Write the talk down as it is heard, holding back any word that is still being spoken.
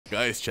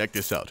Guys, check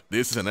this out.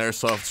 This is an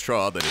airsoft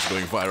straw that is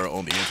going viral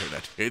on the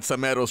internet. It's a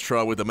metal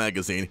straw with a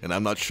magazine, and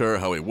I'm not sure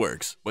how it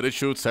works, but it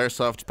shoots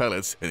airsoft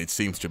pellets, and it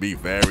seems to be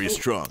very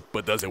strong.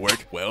 But does it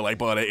work? Well, I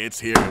bought it, it's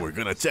here, and we're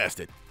gonna test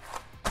it.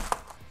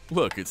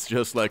 Look, it's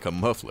just like a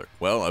muffler.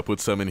 Well, I put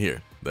some in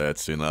here.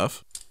 That's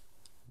enough.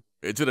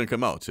 It didn't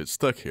come out, it's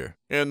stuck here.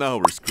 And now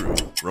we're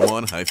screwed.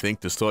 Ramon, I think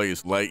this toy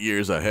is light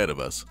years ahead of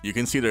us. You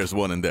can see there's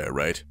one in there,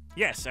 right?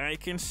 Yes, I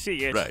can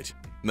see it. Right.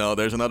 Now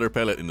there's another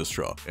pellet in the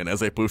straw, and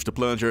as I push the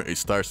plunger, it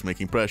starts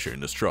making pressure in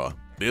the straw.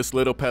 This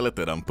little pellet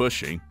that I'm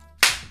pushing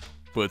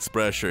puts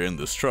pressure in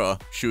the straw,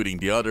 shooting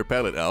the other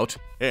pellet out,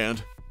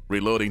 and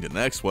reloading the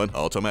next one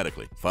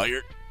automatically.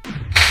 Fire!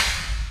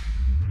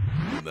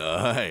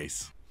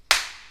 Nice!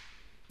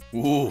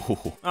 Ooh.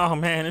 Oh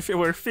man, if it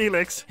were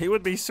Felix, he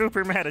would be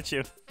super mad at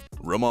you.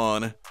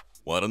 Ramon,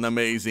 what an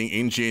amazing,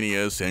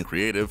 ingenious, and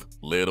creative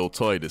little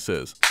toy this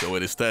is. So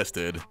it is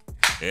tested,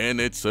 and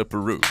it's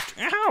approved.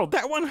 Ow,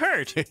 that one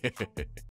hurt!